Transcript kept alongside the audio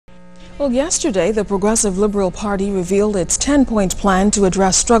Well, yesterday, the Progressive Liberal Party revealed its 10-point plan to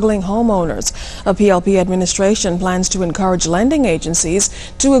address struggling homeowners. A PLP administration plans to encourage lending agencies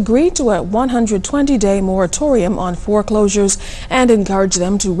to agree to a 120-day moratorium on foreclosures and encourage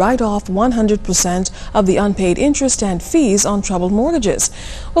them to write off 100% of the unpaid interest and fees on troubled mortgages.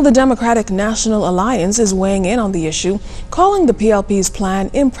 Well, the Democratic National Alliance is weighing in on the issue, calling the PLP's plan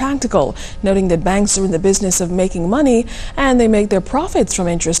impractical, noting that banks are in the business of making money and they make their profits from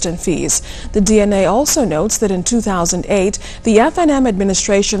interest and fees. The DNA also notes that in 2008, the FNM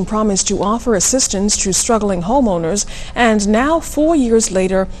administration promised to offer assistance to struggling homeowners, and now, 4 years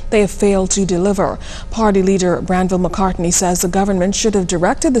later, they have failed to deliver. Party leader Branville McCartney says the government should have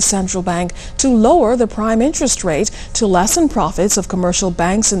directed the central bank to lower the prime interest rate to lessen profits of commercial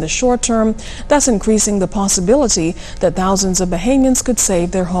banks in the short term, thus increasing the possibility that thousands of Bahamians could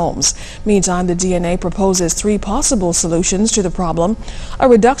save their homes. Meantime, the DNA proposes 3 possible solutions to the problem: a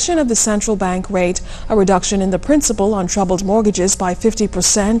reduction of the central bank rate, a reduction in the principal on troubled mortgages by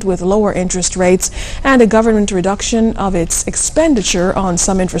 50% with lower interest rates, and a government reduction of its expenditure on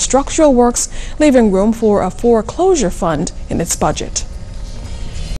some infrastructural works, leaving room for a foreclosure fund in its budget.